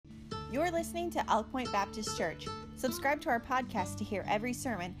You're listening to Elk Point Baptist Church. Subscribe to our podcast to hear every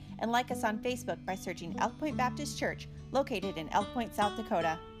sermon and like us on Facebook by searching Elk Point Baptist Church, located in Elk Point, South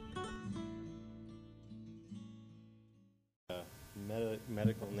Dakota.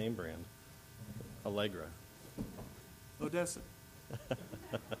 Medical name brand, Allegra. Odessa.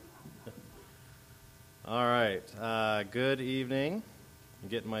 All right. Good evening. I'm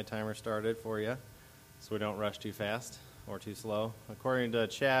getting my timer started for you so we don't rush too fast or too slow. According to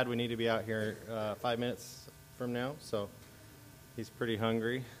Chad, we need to be out here 5 minutes from now, so he's pretty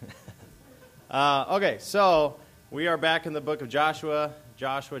hungry. Okay, so we are back in the book of Joshua,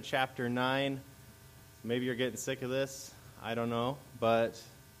 Joshua chapter 9. Maybe you're getting sick of this. I don't know, but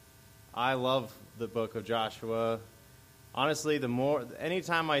I love the book of Joshua. Honestly,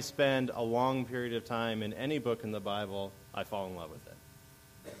 anytime I spend a long period of time in any book in the Bible, I fall in love with it.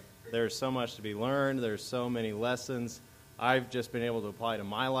 There's so much to be learned. There's so many lessons I've just been able to apply to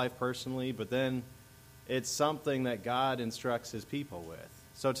my life personally, but then it's something that God instructs his people with.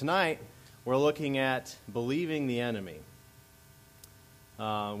 So tonight, we're looking at believing the enemy.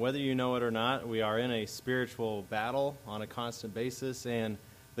 Whether you know it or not, we are in a spiritual battle on a constant basis, and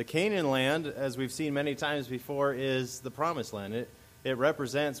the Canaan land, as we've seen many times before, is the promised land. It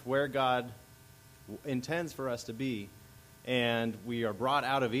represents where God intends for us to be, and we are brought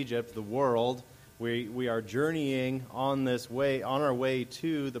out of Egypt, the world. We are journeying on our way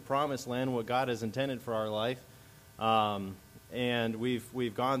to the promised land, what God has intended for our life. And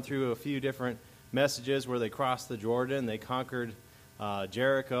we've gone through a few different messages where they crossed the Jordan, they conquered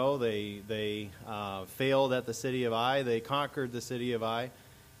Jericho, they failed at the city of Ai, they conquered the city of Ai,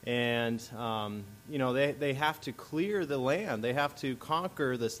 and they have to clear the land, they have to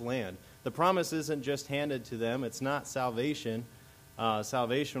conquer this land. The promise isn't just handed to them, it's not salvation.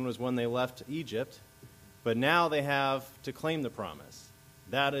 Salvation was when they left Egypt, but now they have to claim the promise.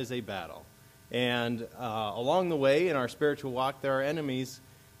 That is a battle. And along the way in our spiritual walk, there are enemies,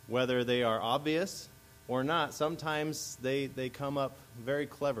 whether they are obvious or not. Sometimes they come up very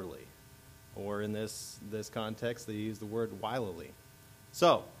cleverly, or in this context, they use the word wilily.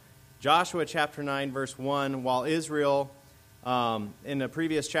 So, Joshua chapter 9, verse 1, while Israel in the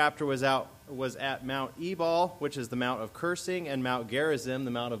previous chapter was at Mount Ebal, which is the Mount of Cursing, and Mount Gerizim,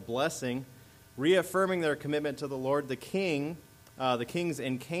 the Mount of Blessing, reaffirming their commitment to the Lord, the kings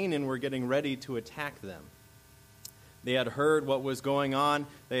in Canaan were getting ready to attack them. They had heard what was going on.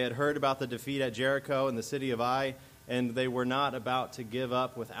 They had heard about the defeat at Jericho and the city of Ai, and they were not about to give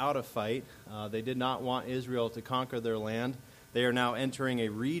up without a fight. They did not want Israel to conquer their land. They are now entering a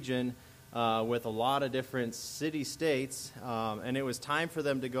region with a lot of different city-states, and it was time for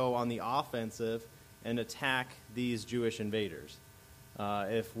them to go on the offensive and attack these Jewish invaders.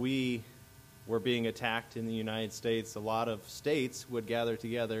 If we were being attacked in the United States, a lot of states would gather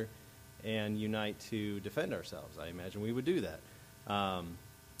together and unite to defend ourselves. I imagine we would do that.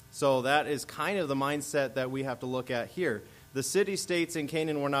 So that is kind of the mindset that we have to look at here. The city-states in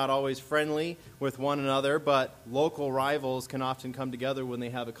Canaan were not always friendly with one another, but local rivals can often come together when they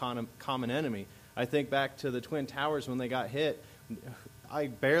have a common enemy. I think back to the Twin Towers when they got hit. I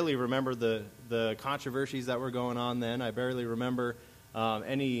barely remember the controversies that were going on then. I barely remember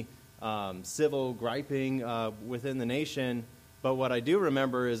any civil griping within the nation. But what I do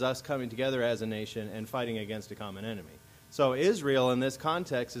remember is us coming together as a nation and fighting against a common enemy. So Israel in this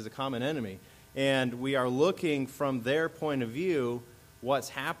context is a common enemy. And we are looking from their point of view what's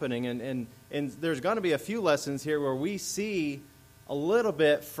happening. And there's going to be a few lessons here where we see a little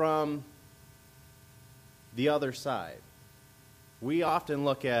bit from the other side. We often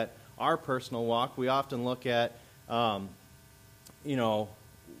look at our personal walk. We often look at, our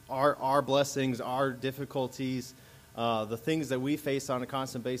blessings, our difficulties, the things that we face on a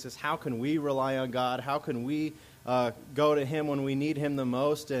constant basis. How can we rely on God? How can we go to him when we need him the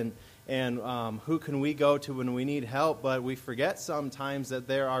most? And who can we go to when we need help? But we forget sometimes that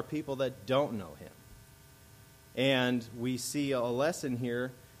there are people that don't know him. And we see a lesson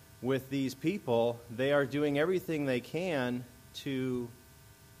here with these people. They are doing everything they can to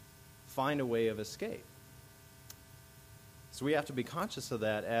find a way of escape. So we have to be conscious of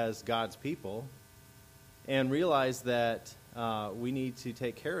that as God's people and realize that we need to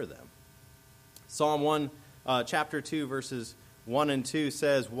take care of them. Psalm 1, chapter 2, verses 1 and 2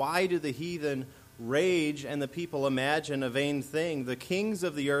 says, "Why do the heathen rage and the people imagine a vain thing? The kings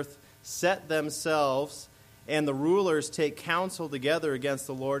of the earth set themselves, and the rulers take counsel together against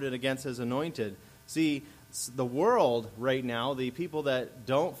the Lord and against his anointed." See, the world right now, the people that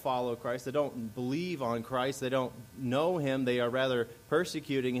don't follow Christ, that don't believe on Christ, they don't know him, they are rather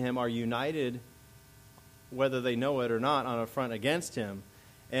persecuting him, are united, whether they know it or not, on a front against him.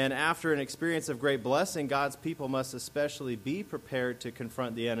 And after an experience of great blessing, God's people must especially be prepared to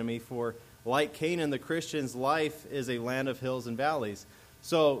confront the enemy, for like Canaan, the Christian's life is a land of hills and valleys.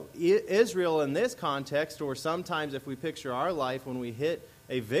 So Israel in this context, or sometimes if we picture our life when we hit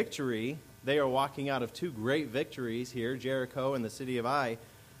a victory, they are walking out of two great victories here, Jericho and the city of Ai.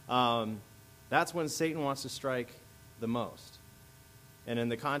 That's when Satan wants to strike the most. And in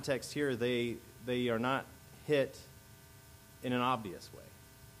the context here, they are not hit in an obvious way.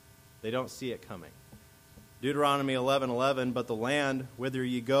 They don't see it coming. Deuteronomy 11:11, but the land whither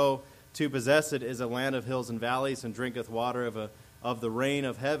ye go to possess it is a land of hills and valleys, and drinketh water of the rain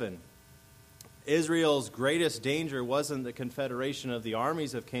of heaven. Israel's greatest danger wasn't the confederation of the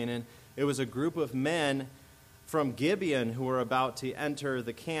armies of Canaan. It was a group of men from Gibeon who were about to enter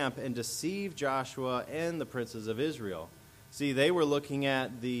the camp and deceive Joshua and the princes of Israel. See, they were looking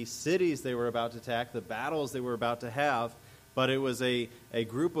at the cities they were about to attack, the battles they were about to have, but it was a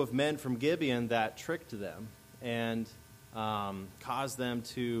group of men from Gibeon that tricked them and caused them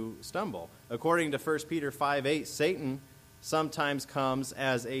to stumble. According to 1 Peter 5:8, Satan sometimes comes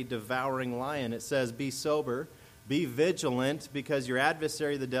as a devouring lion. It says, be sober, be vigilant, because your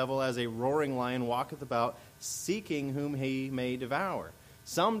adversary the devil as a roaring lion walketh about, seeking whom he may devour.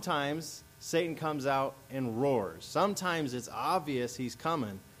 Sometimes Satan comes out and roars. Sometimes it's obvious he's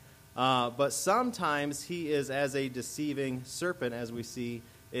coming. But sometimes he is as a deceiving serpent, as we see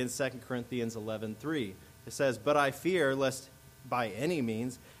in 2 Corinthians 11:3. It says, but I fear lest by any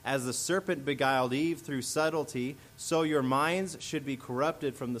means, as the serpent beguiled Eve through subtlety, so your minds should be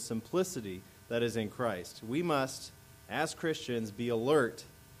corrupted from the simplicity that is in Christ. We must, as Christians, be alert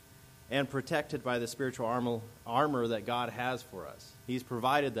and protected by the spiritual armor that God has for us. He's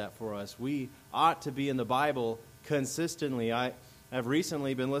provided that for us. We ought to be in the Bible consistently. I have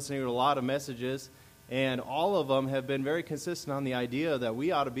recently been listening to a lot of messages, and all of them have been very consistent on the idea that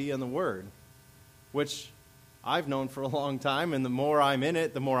we ought to be in the Word, which I've known for a long time, and the more I'm in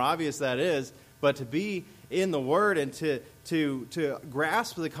it, the more obvious that is. But to be in the Word and to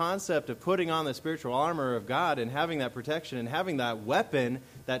grasp the concept of putting on the spiritual armor of God and having that protection and having that weapon,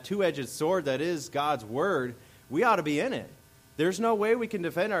 that two-edged sword that is God's Word, we ought to be in it. There's no way we can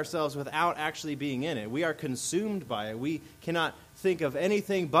defend ourselves without actually being in it. We are consumed by it. We cannot think of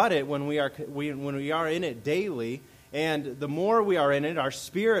anything but it when we are in it daily. And the more we are in it, our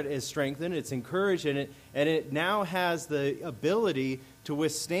spirit is strengthened, it's encouraged in it, and it now has the ability to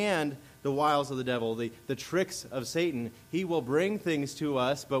withstand the wiles of the devil, the tricks of Satan. He will bring things to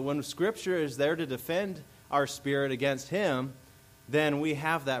us, but when Scripture is there to defend our spirit against him, then we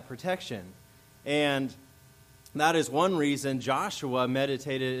have that protection. And that is one reason Joshua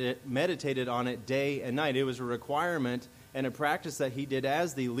meditated on it day and night. It was a requirement and a practice that he did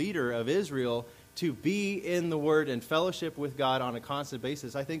as the leader of Israel, to be in the Word and fellowship with God on a constant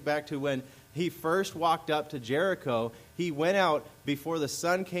basis. I think back to when he first walked up to Jericho, he went out before the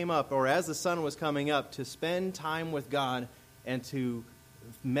sun came up, or as the sun was coming up, to spend time with God and to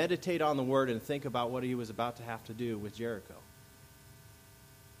meditate on the Word and think about what he was about to have to do with Jericho.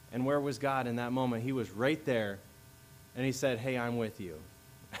 And where was God in that moment? He was right there, and he said, hey, I'm with you.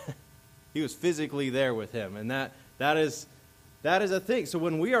 He was physically there with him, and that is a thing. So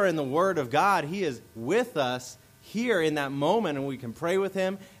when we are in the Word of God, he is with us here in that moment, and we can pray with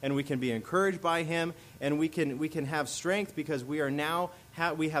him, and we can be encouraged by him, and we can have strength because we are now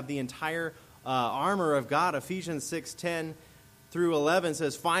we have the entire armor of God. Ephesians 6:10 through 11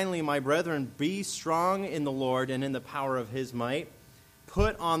 says, finally, my brethren, be strong in the Lord and in the power of his might.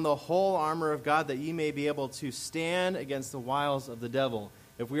 Put on the whole armor of God, that ye may be able to stand against the wiles of the devil.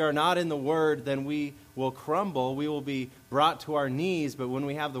 If we are not in the Word, then we will crumble. We will be brought to our knees. But when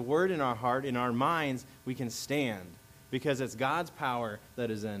we have the Word in our heart, in our minds, we can stand, because it's God's power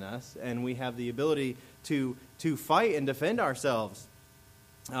that is in us, and we have the ability to fight and defend ourselves.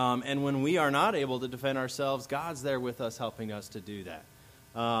 And when we are not able to defend ourselves, God's there with us, helping us to do that.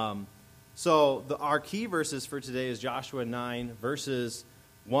 So our key verses for today is Joshua 9, verses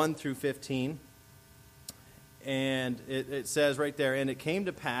 1 through 15. And it says right there, and it came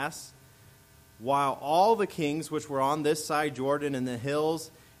to pass, while all the kings which were on this side Jordan, in the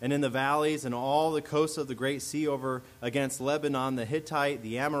hills and in the valleys, and all the coasts of the great sea over against Lebanon, the Hittite,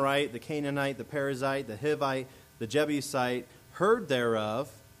 the Amorite, the Canaanite, the Perizzite, the Hivite, the Jebusite, heard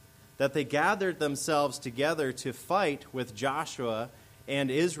thereof, that they gathered themselves together to fight with Joshua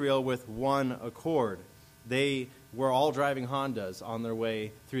and Israel with one accord. They were all driving Hondas on their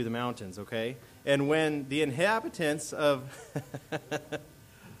way through the mountains, okay? And when the inhabitants of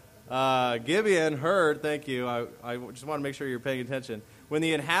Gibeon heard, thank you, I just want to make sure you're paying attention. When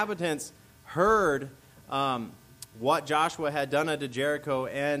the inhabitants heard what Joshua had done unto Jericho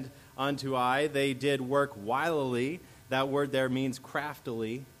and unto Ai, they did work wilily. That word there means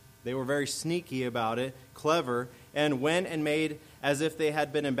craftily. They were very sneaky about it, clever, and went and made as if they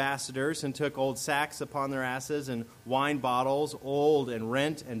had been ambassadors, and took old sacks upon their asses, and wine bottles, old and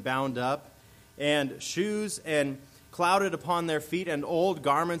rent and bound up, and shoes and clouded upon their feet, and old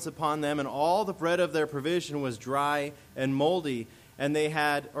garments upon them, and all the bread of their provision was dry and moldy. And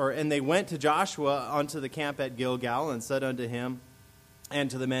they went to Joshua unto the camp at Gilgal, and said unto him and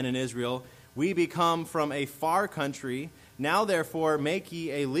to the men in Israel, We be come from a far country. Now therefore make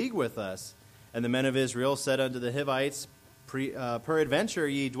ye a league with us. And the men of Israel said unto the Hivites, Peradventure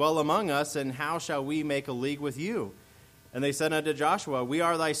ye dwell among us, and how shall we make a league with you? And they said unto Joshua, We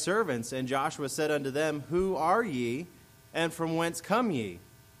are thy servants. And Joshua said unto them, Who are ye, and from whence come ye?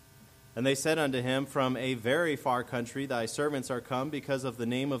 And they said unto him, From a very far country thy servants are come, because of the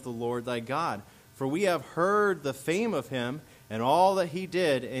name of the Lord thy God. For we have heard the fame of him, and all that he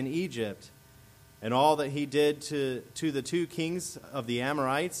did in Egypt, and all that he did to the two kings of the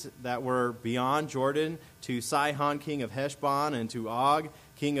Amorites that were beyond Jordan, to Sihon king of Heshbon, and to Og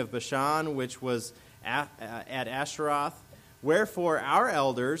king of Bashan, which was at Ashtaroth. Wherefore our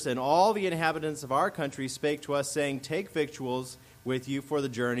elders and all the inhabitants of our country spake to us, saying, Take victuals with you for the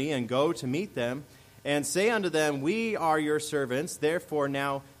journey, and go to meet them, and say unto them, We are your servants, therefore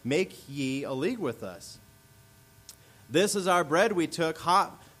now make ye a league with us. This is our bread we took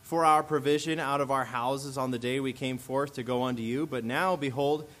hot for our provision out of our houses on the day we came forth to go unto you. But now,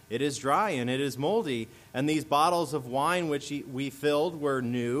 behold, it is dry, and it is moldy. And these bottles of wine which we filled were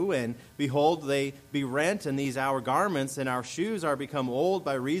new, and behold, they be rent, and these our garments and our shoes are become old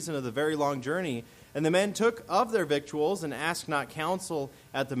by reason of the very long journey. And the men took of their victuals, and asked not counsel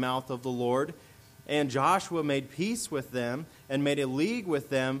at the mouth of the Lord. And Joshua made peace with them, and made a league with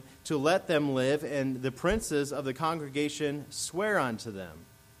them to let them live, and the princes of the congregation swear unto them.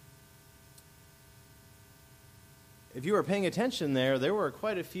 If you were paying attention there were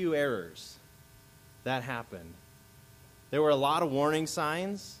quite a few errors that happened. There were a lot of warning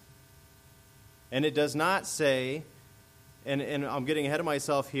signs, and it does not say, and I'm getting ahead of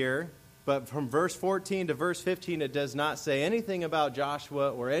myself here, but from verse 14 to verse 15, it does not say anything about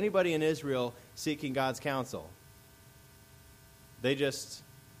Joshua or anybody in Israel seeking God's counsel. They just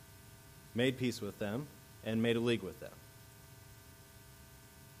made peace with them and made a league with them.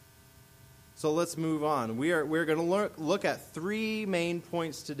 So let's move on. We're going to look at three main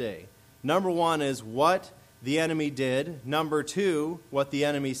points today. Number one is what the enemy did. Number two, what the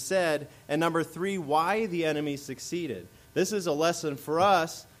enemy said. And number three, why the enemy succeeded. This is a lesson for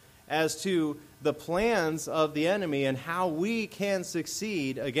us as to the plans of the enemy and how we can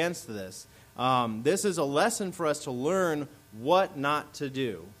succeed against this. This is a lesson for us to learn what not to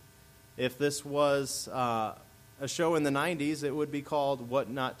do. If this was a show in the 90s, it would be called What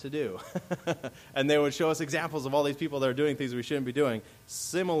Not to Do. And they would show us examples of all these people that are doing things we shouldn't be doing,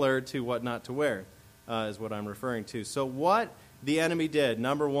 similar to What Not to Wear, is what I'm referring to. So what the enemy did,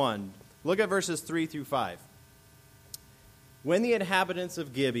 number one, look at verses 3 through 5. When the inhabitants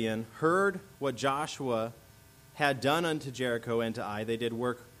of Gibeon heard what Joshua had done unto Jericho and to Ai, they did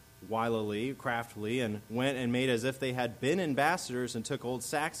work wilily, craftily, and went and made as if they had been ambassadors, and took old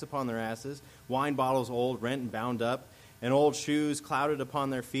sacks upon their asses, wine bottles old, rent and bound up, and old shoes clouded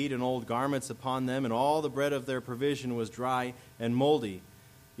upon their feet, and old garments upon them, and all the bread of their provision was dry and moldy.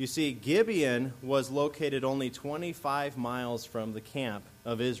 You see, Gibeon was located only 25 miles from the camp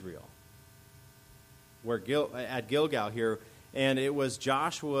of Israel, at Gilgal here, and it was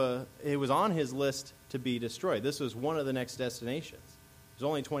Joshua, it was on his list to be destroyed. This was one of the next destinations. It was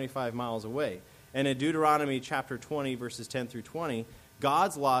only 25 miles away. And in Deuteronomy chapter 20, verses 10 through 20,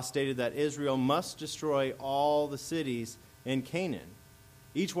 God's law stated that Israel must destroy all the cities in Canaan.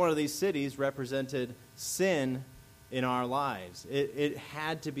 Each one of these cities represented sin in our lives. It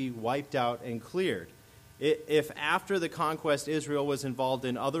had to be wiped out and cleared. If after the conquest Israel was involved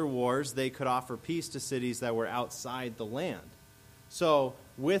in other wars, they could offer peace to cities that were outside the land. So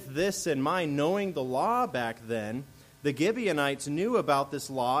with this in mind, knowing the law back then, the Gibeonites knew about this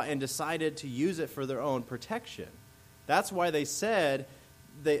law and decided to use it for their own protection. That's why they said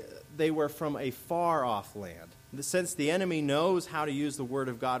they were from a far-off land. Since the enemy knows how to use the word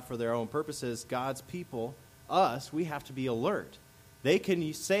of God for their own purposes, God's people, us, we have to be alert. They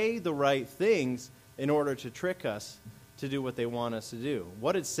can say the right things in order to trick us to do what they want us to do.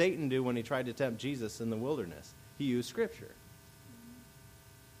 What did Satan do when he tried to tempt Jesus in the wilderness? He used Scripture.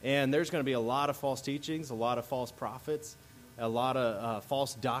 And there's going to be a lot of false teachings, a lot of false prophets, a lot of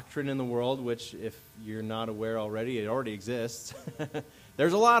false doctrine in the world, which if you're not aware already, it already exists.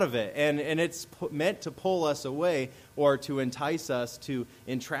 There's a lot of it, and it's meant to pull us away or to entice us, to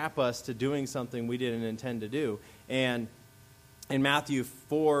entrap us to doing something we didn't intend to do. And in Matthew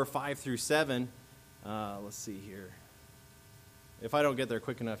 4, 5 through 7, let's see here. If I don't get there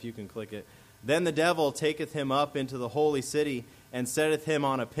quick enough, you can click it. Then the devil taketh him up into the holy city, and setteth him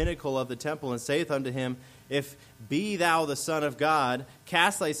on a pinnacle of the temple, and saith unto him, If be thou the Son of God,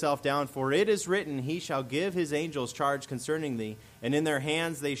 cast thyself down, for it is written, He shall give his angels charge concerning thee, and in their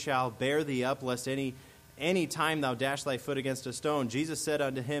hands they shall bear thee up, lest any time thou dash thy foot against a stone. Jesus said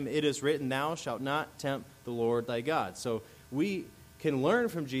unto him, It is written, Thou shalt not tempt the Lord thy God. So we can learn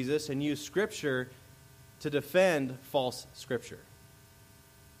from Jesus and use Scripture to defend false Scripture.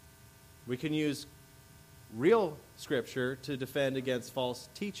 We can use real Scripture to defend against false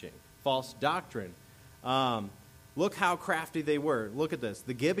teaching, false doctrine. Look how crafty they were. Look at this.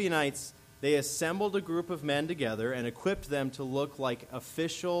 The Gibeonites, they assembled a group of men together and equipped them to look like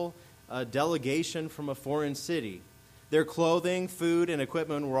official delegation from a foreign city. Their clothing, food, and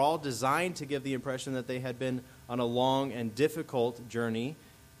equipment were all designed to give the impression that they had been on a long and difficult journey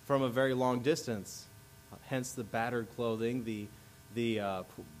from a very long distance. Hence the battered clothing, the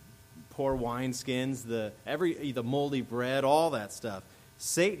poor wineskins, the moldy bread, all that stuff.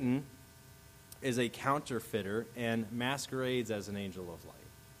 Satan is a counterfeiter and masquerades as an angel of light.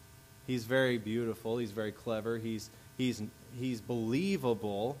 He's very beautiful. He's very clever. He's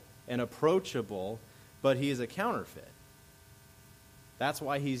believable and approachable, but he is a counterfeit. That's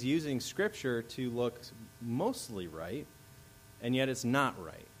why he's using Scripture to look mostly right, and yet it's not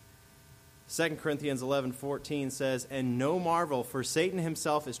right. 2 Corinthians 11:14 says, And no marvel, for Satan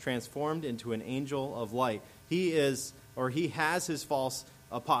himself is transformed into an angel of light. He has his false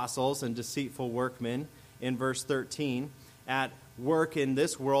apostles and deceitful workmen, in verse 13, at work in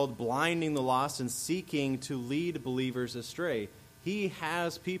this world, blinding the lost and seeking to lead believers astray. He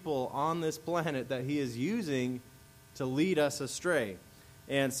has people on this planet that he is using to lead us astray.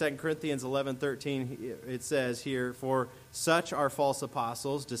 And 2 Corinthians 11:13, it says here, For such are false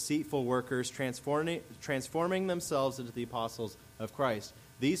apostles, deceitful workers, transforming themselves into the apostles of Christ.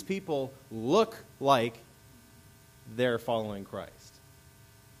 These people look like they're following Christ.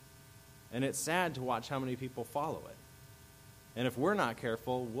 And it's sad to watch how many people follow it. And if we're not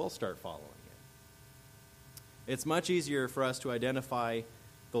careful, we'll start following it. It's much easier for us to identify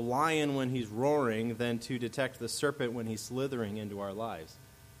the lion when he's roaring than to detect the serpent when he's slithering into our lives.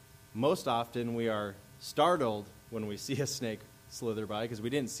 Most often we are startled when we see a snake slither by because we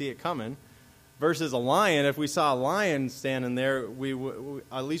didn't see it coming. Versus a lion, if we saw a lion standing there,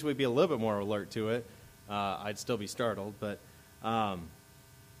 at least we'd be a little bit more alert to it. I'd still be startled. But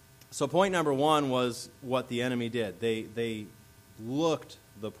so point number one was what the enemy did. They looked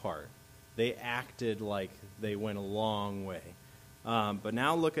the part. They acted like they went a long way. But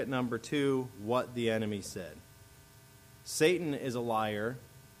now look at number two, what the enemy said. Satan is a liar.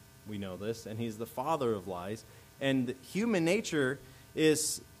 We know this, and he's the father of lies. And human nature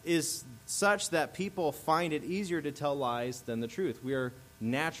is such that people find it easier to tell lies than the truth. We are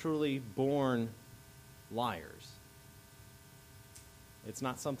naturally born liars. It's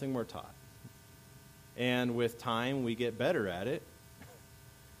not something we're taught. And with time, we get better at it,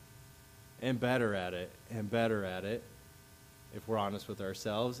 and better at it, and better at it, if we're honest with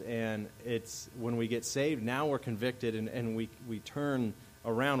ourselves. And it's when we get saved, now we're convicted, and we turn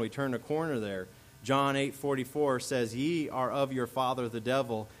around, we turn a corner there. John 8:44 says, Ye are of your father the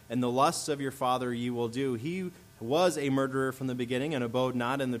devil, and the lusts of your father ye will do. He was a murderer from the beginning, and abode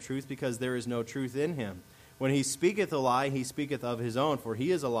not in the truth, because there is no truth in him. When he speaketh a lie, he speaketh of his own, for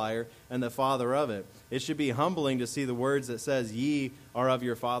he is a liar, and the father of it. It should be humbling to see the words that says, Ye are of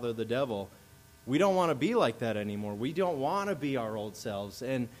your father the devil. We don't want to be like that anymore. We don't want to be our old selves.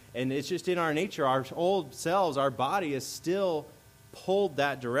 And it's just in our nature. Our old selves, our body is still pulled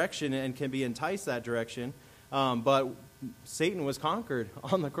that direction and can be enticed that direction. But Satan was conquered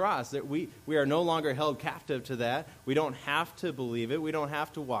on the cross. That we are no longer held captive to that. We don't have to believe it. We don't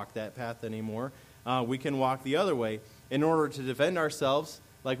have to walk that path anymore. We can walk the other way. In order to defend ourselves,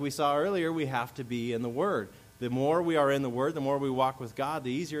 like we saw earlier, we have to be in the Word. The more we are in the Word, the more we walk with God,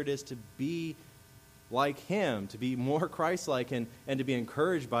 the easier it is to be like Him, to be more Christ-like, and to be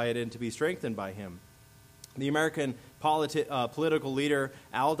encouraged by it and to be strengthened by Him. The American political leader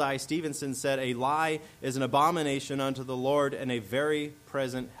Aldi Stevenson said, A lie is an abomination unto the Lord and a very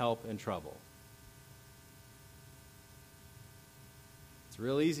present help in trouble. It's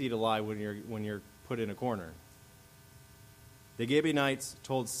real easy to lie when you're put in a corner. The Gibeonites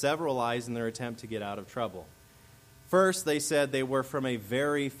told several lies in their attempt to get out of trouble. First, they said they were from a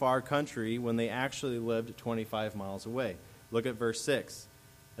very far country when they actually lived 25 miles away. Look at verse 6.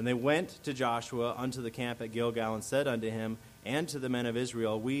 And they went to Joshua unto the camp at Gilgal, and said unto him and to the men of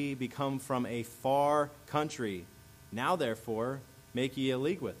Israel, We be come from a far country. Now therefore make ye a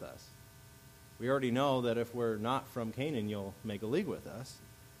league with us. We already know that if we're not from Canaan, you'll make a league with us.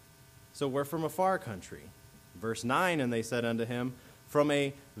 So we're from a far country. Verse 9, And they said unto him, From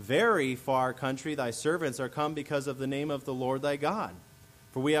a very far country thy servants are come because of the name of the Lord thy God.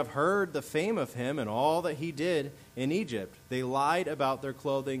 For we have heard the fame of him and all that he did in Egypt. They lied about their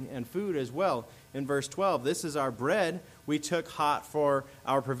clothing and food as well. In verse 12, This is our bread. We took hot for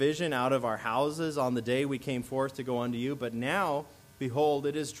our provision out of our houses on the day we came forth to go unto you. But now, behold,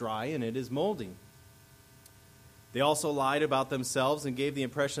 it is dry and it is moldy. They also lied about themselves and gave the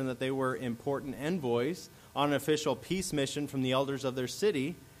impression that they were important envoys on an official peace mission from the elders of their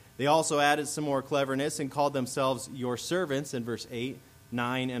city. They also added some more cleverness and called themselves your servants in verse 8,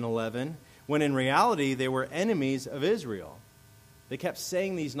 9, and 11, when in reality they were enemies of Israel. They kept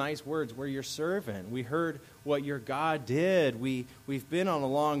saying these nice words, We're your servant. We heard what your God did. We've been on a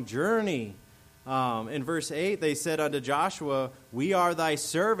long journey. In verse 8, they said unto Joshua, We are thy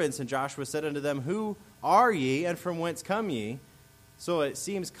servants. And Joshua said unto them, Who are ye, and from whence come ye? So it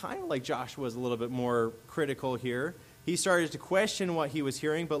seems kind of like Joshua was a little bit more critical here. He started to question what he was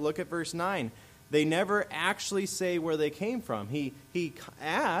hearing, but look at verse 9. They never actually say where they came from. He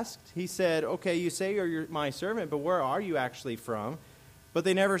asked, he said, okay, you say you're my servant, but where are you actually from? But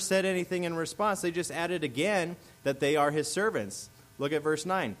they never said anything in response. They just added again that they are his servants. Look at verse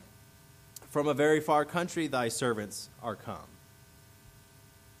 9. From a very far country thy servants are come.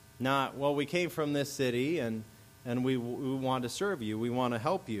 Not, well, we came from this city and we want to serve you. We want to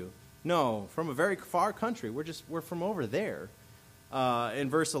help you. No, from a very far country. We're from over there. In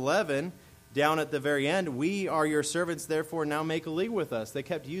verse 11, down at the very end, we are your servants, therefore now make a league with us. They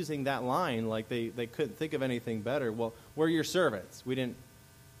kept using that line like they couldn't think of anything better. Well, we're your servants.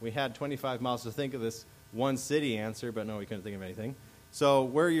 We had 25 miles to think of this one city answer, but no, we couldn't think of anything. So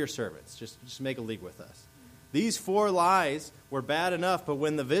we're your servants. Just make a league with us. These 4 lies were bad enough, but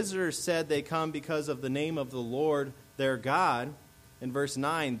when the visitors said they come because of the name of the Lord their God, in verse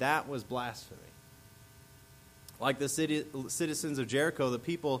 9, that was blasphemy. Like the citizens of Jericho, the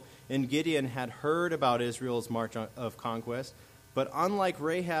people in Gideon had heard about Israel's march of conquest, but unlike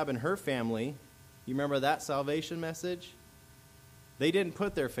Rahab and her family, you remember that salvation message? They didn't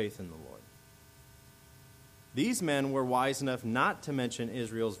put their faith in the Lord. These men were wise enough not to mention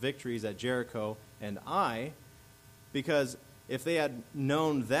Israel's victories at Jericho and Ai, because if they had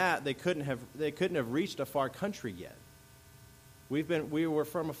known that, they couldn't have reached a far country yet. We were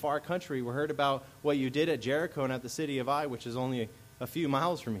from a far country. We heard about what you did at Jericho and at the city of Ai, which is only a few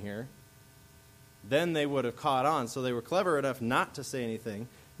miles from here. Then they would have caught on. So they were clever enough not to say anything.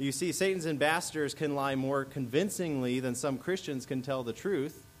 You see, Satan's ambassadors can lie more convincingly than some Christians can tell the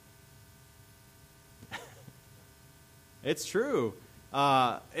truth. It's true.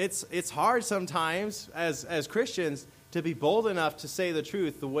 It's hard sometimes as Christians to be bold enough to say the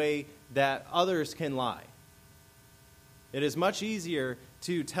truth the way that others can lie. It is much easier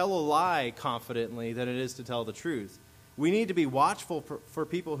to tell a lie confidently than it is to tell the truth. We need to be watchful for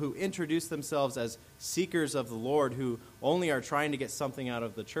people who introduce themselves as seekers of the Lord, who only are trying to get something out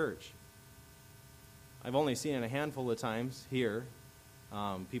of the church. I've only seen it a handful of times here,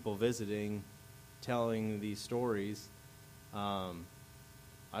 people visiting, telling these stories. I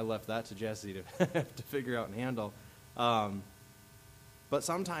left that to Jesse to figure out and handle. But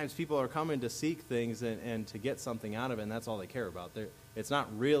sometimes people are coming to seek things and to get something out of it, and that's all they care about. It's not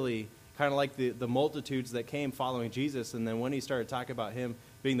really kind of like the multitudes that came following Jesus, and then when he started talking about him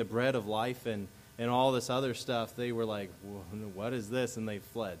being the bread of life and all this other stuff, they were like, what is this? And they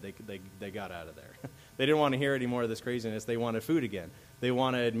fled. They got out of there. They didn't want to hear any more of this craziness. They wanted food again. They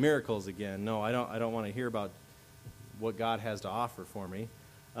wanted miracles again. No, I don't want to hear about what God has to offer for me.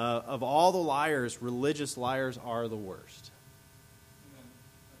 Of all the liars, religious liars are the worst.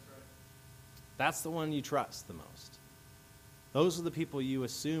 That's the one you trust the most. Those are the people you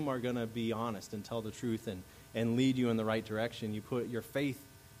assume are going to be honest and tell the truth and lead you in the right direction. You put your faith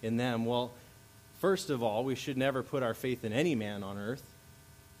in them. Well, first of all, we should never put our faith in any man on earth.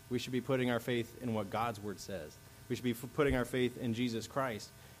 We should be putting our faith in what God's word says. We should be putting our faith in Jesus Christ,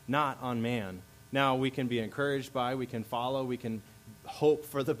 not on man. Now, we can be encouraged by, we can follow, we can hope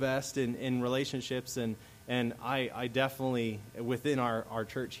for the best in relationships. And I definitely, within our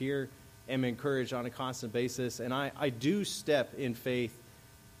church here, am encouraged on a constant basis, and I do step in faith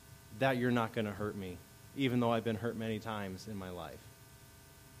that you're not going to hurt me, even though I've been hurt many times in my life.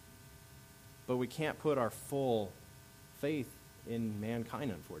 But we can't put our full faith in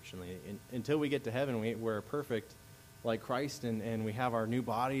mankind, unfortunately. Until we get to heaven, we're a perfect like Christ and we have our new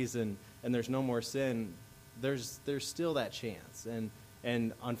bodies and there's no more sin, there's still that chance.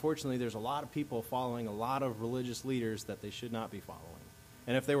 And unfortunately, there's a lot of people following a lot of religious leaders that they should not be following.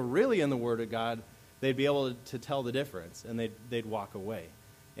 And if they were really in the Word of God, they'd be able to tell the difference, and they'd walk away.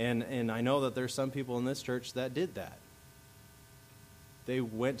 And I know that there's some people in this church that did that. They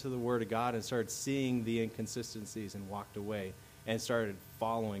went to the Word of God and started seeing the inconsistencies and walked away and started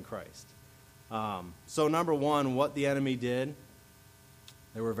following Christ. So number one, what the enemy did,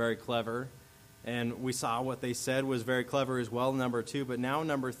 they were very clever. And we saw what they said was very clever as well, number two. But now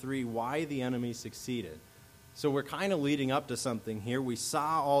number three, why the enemy succeeded. So we're kind of leading up to something here. We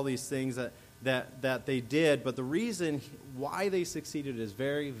saw all these things that they did, but the reason why they succeeded is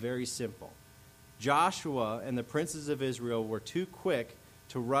very, very simple. Joshua and the princes of Israel were too quick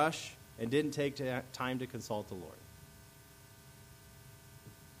to rush and didn't take time to consult the Lord.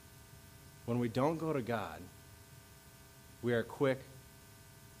 When we don't go to God, we are quick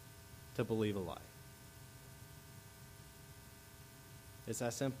to believe a lie. It's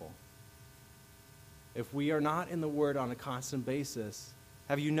that simple. If we are not in the Word on a constant basis,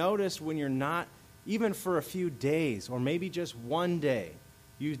 have you noticed when you're not, even for a few days, or maybe just one day,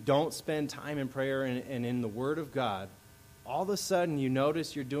 you don't spend time in prayer and in the Word of God, all of a sudden you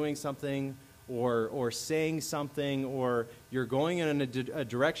notice you're doing something or saying something, or you're going in a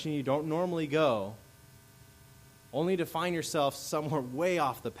direction you don't normally go, only to find yourself somewhere way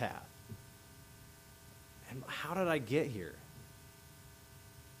off the path. And how did I get here?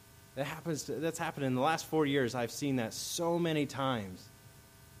 That's happened in the last 4 years. I've seen that so many times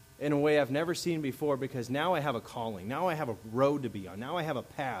in a way I've never seen before, because now I have a calling. Now I have a road to be on. Now I have a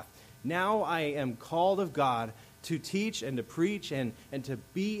path. Now I am called of God to teach and to preach and to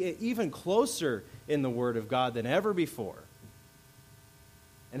be even closer in the Word of God than ever before.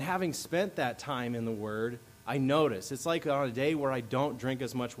 And having spent that time in the Word, I notice. It's like on a day where I don't drink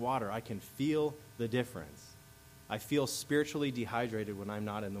as much water, I can feel the difference. I feel spiritually dehydrated when I'm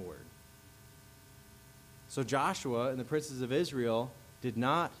not in the Word. So Joshua and the princes of Israel did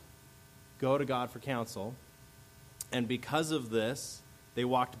not go to God for counsel, and because of this, they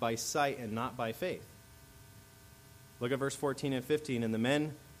walked by sight and not by faith. Look at verse 14 and 15. And the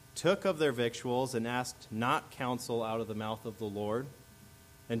men took of their victuals and asked not counsel out of the mouth of the Lord.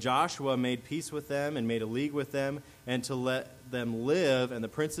 And Joshua made peace with them and made a league with them, and to let them live, and the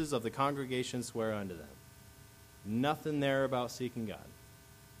princes of the congregation swear unto them. Nothing there about seeking God.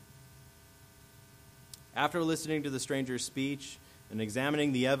 After listening to the stranger's speech and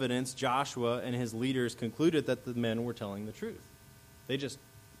examining the evidence, Joshua and his leaders concluded that the men were telling the truth. They just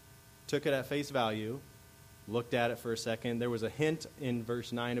took it at face value, looked at it for a second. There was a hint in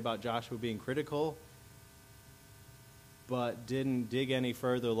verse 9 about Joshua being critical, but didn't dig any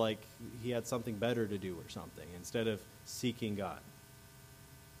further, like he had something better to do or something, instead of seeking God.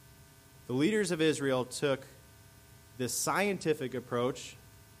 The leaders of Israel took this scientific approach,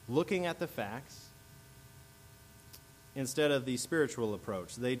 looking at the facts, instead of the spiritual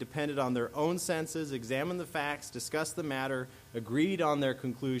approach. They depended on their own senses, examined the facts, discussed the matter, agreed on their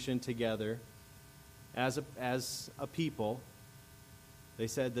conclusion together as a people. They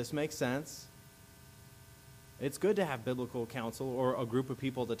said, this makes sense. It's good to have biblical counsel or a group of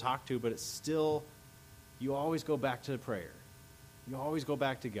people to talk to, but it's still, you always go back to prayer. You always go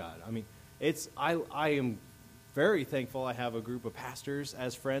back to God. I mean, I am very thankful I have a group of pastors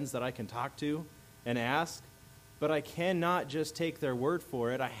as friends that I can talk to and ask, but I cannot just take their word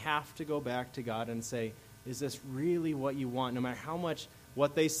for it. I have to go back to God and say, is this really what you want? No matter how much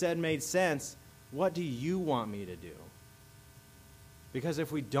what they said made sense, what do you want me to do? Because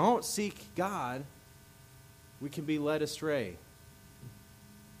if we don't seek God, we can be led astray.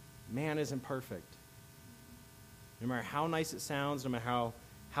 Man isn't perfect. No matter how nice it sounds, no matter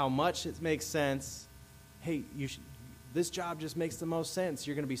how much it makes sense, hey, this job just makes the most sense.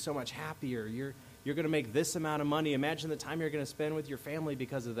 You're going to be so much happier. You're going to make this amount of money. Imagine the time you're going to spend with your family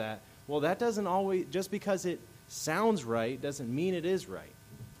because of that. Well, that doesn't always, just because it sounds right, doesn't mean it is right.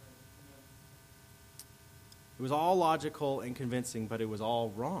 It was all logical and convincing, but it was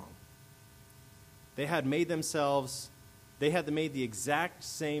all wrong. They had made the exact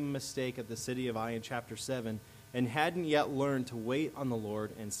same mistake at the city of Ai in chapter 7 and hadn't yet learned to wait on the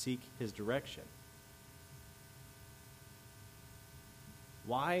Lord and seek his direction.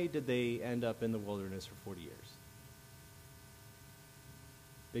 Why did they end up in the wilderness for 40 years?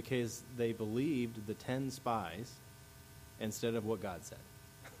 Because they believed the 10 spies instead of what God said.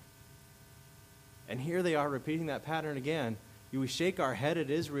 And here they are repeating that pattern again. We shake our head at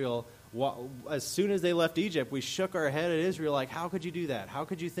Israel. As soon as they left Egypt, we shook our head at Israel like, how could you do that? How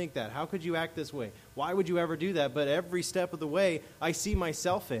could you think that? How could you act this way? Why would you ever do that? But every step of the way, I see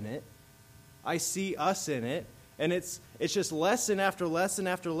myself in it. I see us in it. And it's just lesson after lesson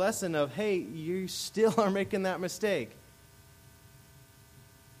after lesson of, hey, you still are making that mistake.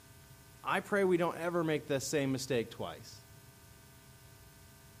 I pray we don't ever make the same mistake twice.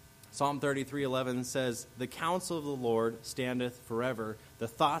 Psalm 33:11 says, "The counsel of the Lord standeth forever, the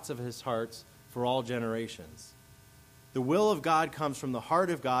thoughts of his hearts for all generations." The will of God comes from the heart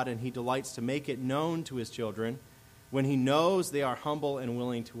of God, and he delights to make it known to his children when he knows they are humble and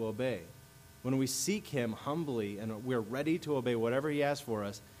willing to obey. When we seek him humbly and we're ready to obey whatever he asks for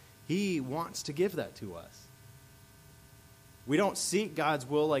us, he wants to give that to us. We don't seek God's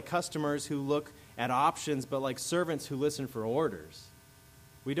will like customers who look at options, but like servants who listen for orders.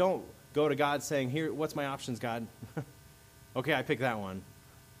 We don't go to God saying, here, what's my options, God? Okay, I pick that one.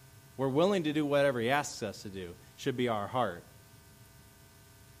 We're willing to do whatever he asks us to do. Should be our heart.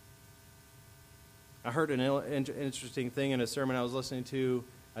 I heard an interesting thing in a sermon I was listening to.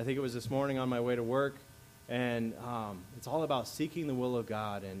 I think it was this morning on my way to work. And it's all about seeking the will of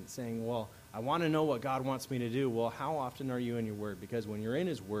God and saying, well, I want to know what God wants me to do. Well, how often are you in your word? Because when you're in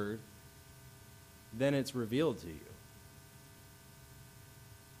his word, then it's revealed to you.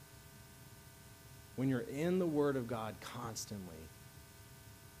 When you're in the word of God constantly,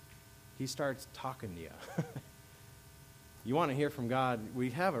 he starts talking to you. You want to hear from God? We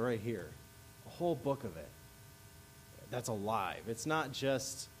have it right here. A whole book of it. That's alive. It's not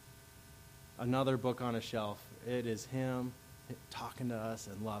just another book on a shelf. It is him talking to us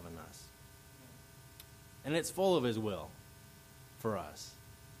and loving us. And it's full of his will for us.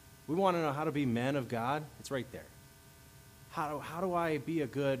 We want to know how to be men of God. It's right there. How do I be a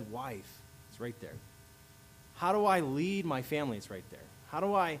good wife? It's right there. How do I lead my family? It's right there.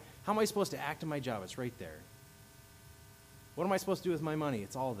 How am I supposed to act in my job? It's right there. What am I supposed to do with my money?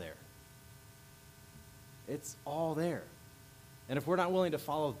 It's all there. It's all there. And if we're not willing to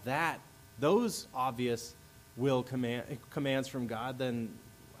follow those obvious will commands from God, then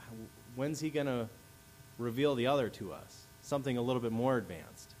when's he going to reveal the other to us? Something a little bit more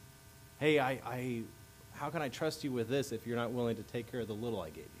advanced. Hey, how can I trust you with this if you're not willing to take care of the little I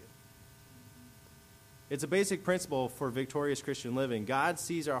gave you? It's a basic principle for victorious Christian living. God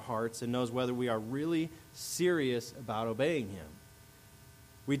sees our hearts and knows whether we are really serious about obeying him.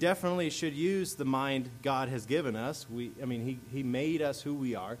 We definitely should use the mind God has given us. He made us who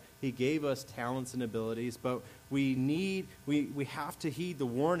we are. He gave us talents and abilities, but we have to heed the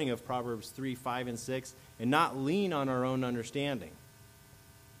warning of Proverbs 3, 5, and 6 and not lean on our own understanding.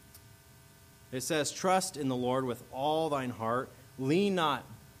 It says, "Trust in the Lord with all thine heart. Lean not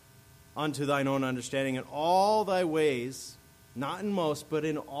unto thine own understanding. In all thy ways, not in most, but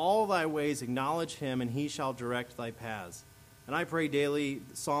in all thy ways acknowledge him, and he shall direct thy paths." And I pray daily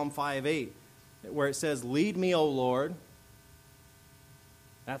Psalm 5:8, where it says, "Lead me, O Lord."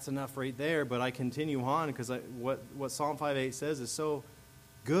 That's enough right there, but I continue on because what Psalm 5:8 says is so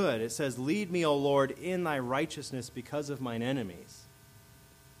good. It says, "Lead me, O Lord, in thy righteousness because of mine enemies."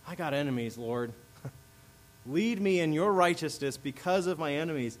 I got enemies, Lord. Lead me in your righteousness because of my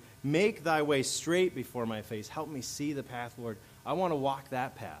enemies. Make thy way straight before my face. Help me see the path, Lord. I want to walk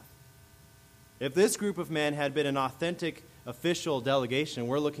that path. If this group of men had been an authentic official delegation,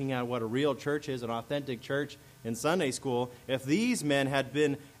 we're looking at what a real church is, an authentic church in Sunday school. If these men had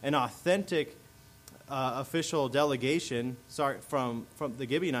been an authentic official delegation, from the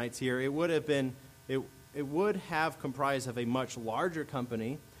Gibeonites here, it would have comprised of a much larger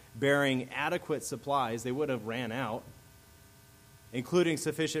company bearing adequate supplies. They would have ran out, including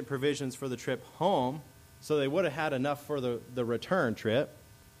sufficient provisions for the trip home, so they would have had enough for the return trip.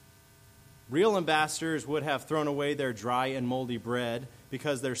 Real ambassadors would have thrown away their dry and moldy bread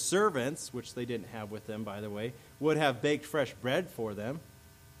because their servants, which they didn't have with them, by the way, would have baked fresh bread for them.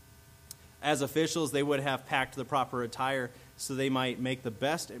 As officials, they would have packed the proper attire so they might make the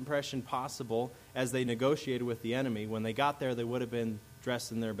best impression possible as they negotiated with the enemy. When they got there, they would have been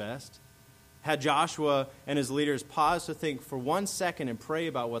dressed in their best. Had Joshua and his leaders paused to think for 1 second and pray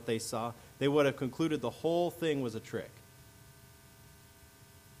about what they saw, they would have concluded the whole thing was a trick.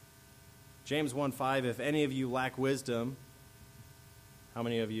 James 1:5, "If any of you lack wisdom," how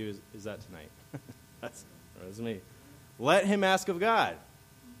many of you is that tonight? That's me. "Let him ask of God,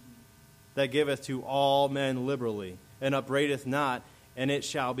 that giveth to all men liberally, and upbraideth not, and it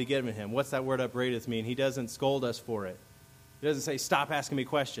shall be given him." What's that word upbraideth mean? He doesn't scold us for it. He doesn't say, "Stop asking me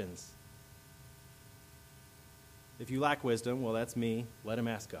questions." If you lack wisdom, well, that's me. Let him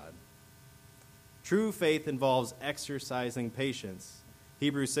ask God. True faith involves exercising patience.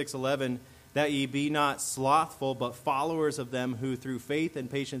 Hebrews 6:11, that ye be not slothful, but followers of them who through faith and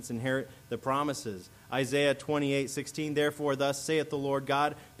patience inherit the promises. Isaiah 28:16, therefore thus saith the Lord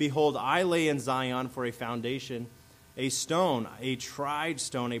God, behold, I lay in Zion for a foundation, a stone, a tried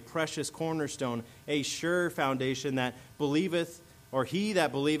stone, a precious cornerstone, a sure foundation that believeth, or he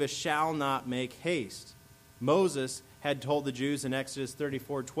that believeth shall not make haste. Moses had told the Jews in Exodus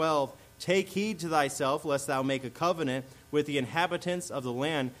 34:12, take heed to thyself, lest thou make a covenant with the inhabitants of the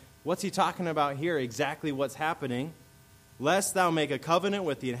land. What's he talking about here? Exactly what's happening. Lest thou make a covenant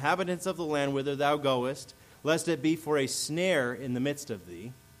with the inhabitants of the land whither thou goest, lest it be for a snare in the midst of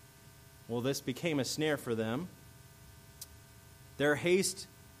thee. Well, this became a snare for them.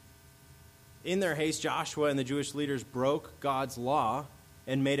 In their haste, Joshua and the Jewish leaders broke God's law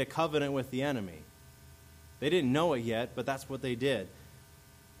and made a covenant with the enemy. They didn't know it yet, but that's what they did.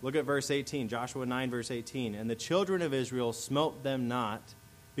 Look at verse 18, Joshua 9, verse 18. And the children of Israel smote them not,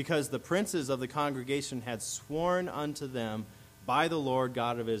 because the princes of the congregation had sworn unto them by the Lord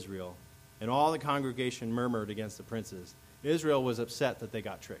God of Israel. And all the congregation murmured against the princes. Israel was upset that they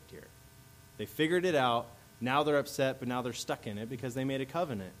got tricked here. They figured it out. Now they're upset, but now they're stuck in it because they made a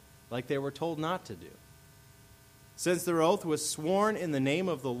covenant like they were told not to do. Since their oath was sworn in the name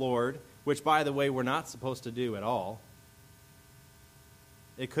of the Lord, which, by the way, we're not supposed to do at all,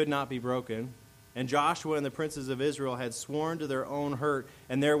 it could not be broken. And Joshua and the princes of Israel had sworn to their own hurt,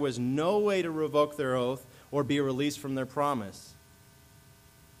 and there was no way to revoke their oath or be released from their promise.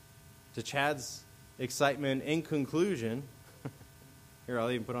 To Chad's excitement, in conclusion, here,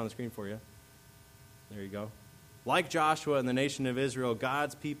 I'll even put it on the screen for you. There you go. Like Joshua and the nation of Israel,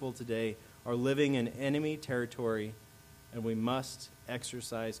 God's people today are living in enemy territory, and we must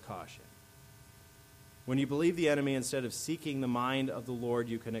exercise caution. When you believe the enemy instead of seeking the mind of the Lord,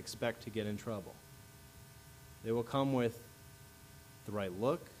 you can expect to get in trouble. They will come with the right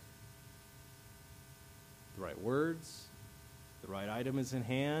look, the right words, the right item is in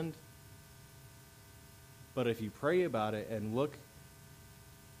hand. But if you pray about it and look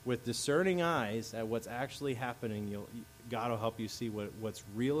with discerning eyes at what's actually happening, God will help you see what's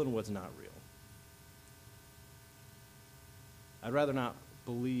real and what's not real. I'd rather not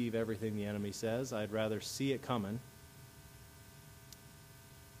believe everything the enemy says. I'd rather see it coming.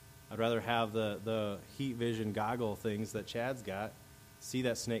 I'd rather have the heat vision goggle things that Chad's got, see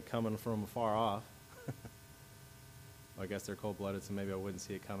that snake coming from afar off. Well, I guess they're cold-blooded, so maybe I wouldn't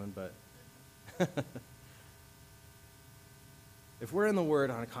see it coming, but if we're in the Word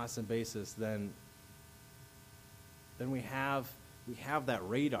on a constant basis, then we have that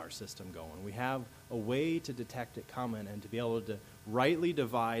radar system going. We have a way to detect it coming and to be able to rightly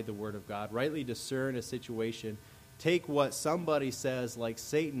divide the Word of God, rightly discern a situation, take what somebody says, like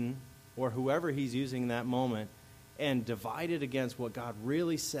Satan or whoever he's using in that moment, and divide it against what God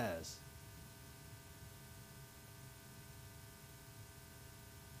really says.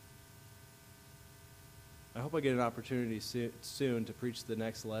 I hope I get an opportunity soon to preach the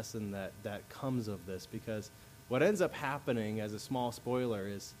next lesson that comes of this, because what ends up happening, as a small spoiler,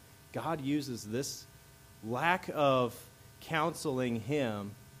 is God uses this lack of counseling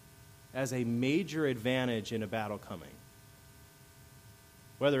him as a major advantage in a battle coming.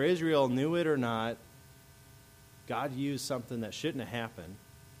 Whether Israel knew it or not, God used something that shouldn't have happened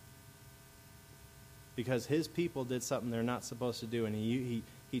because his people did something they're not supposed to do, and he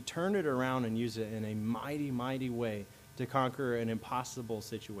turned it around and used it in a mighty, mighty way to conquer an impossible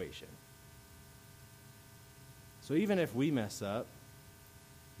situation. So even if we mess up,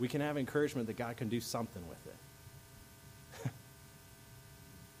 we can have encouragement that God can do something with it.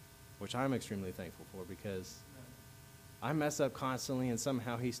 Which I'm extremely thankful for, because I mess up constantly and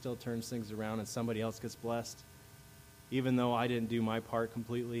somehow he still turns things around and somebody else gets blessed, even though I didn't do my part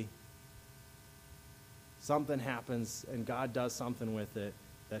completely. Something happens and God does something with it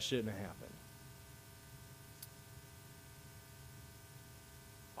that shouldn't have happened.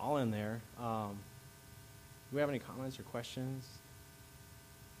 All in there. Do we have any comments or questions?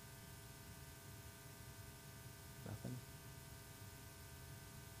 Nothing?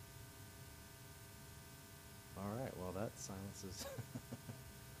 All right, well, that silence is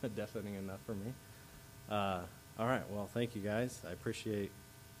deafening enough for me. All right, well, thank you guys. I appreciate,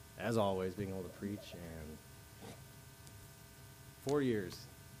 as always, being able to preach. And 4 years,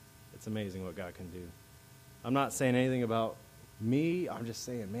 it's amazing what God can do. I'm not saying anything about me. I'm just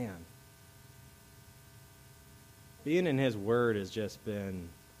saying, man, being in his word has just been,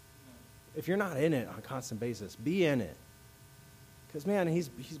 if you're not in it on a constant basis, be in it. Because, man, he's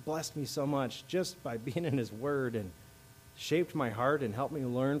blessed me so much just by being in his word and shaped my heart and helped me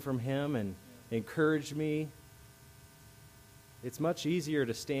learn from him. And encouraged me. It's much easier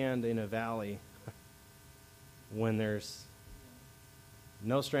to stand in a valley when there's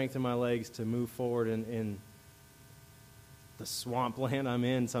no strength in my legs to move forward in the swampland I'm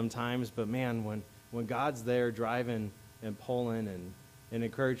in sometimes. But man, when God's there driving and pulling and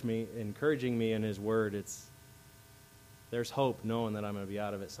encouraging me in his word, there's hope knowing that I'm going to be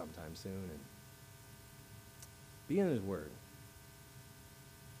out of it sometime soon. And be in his word.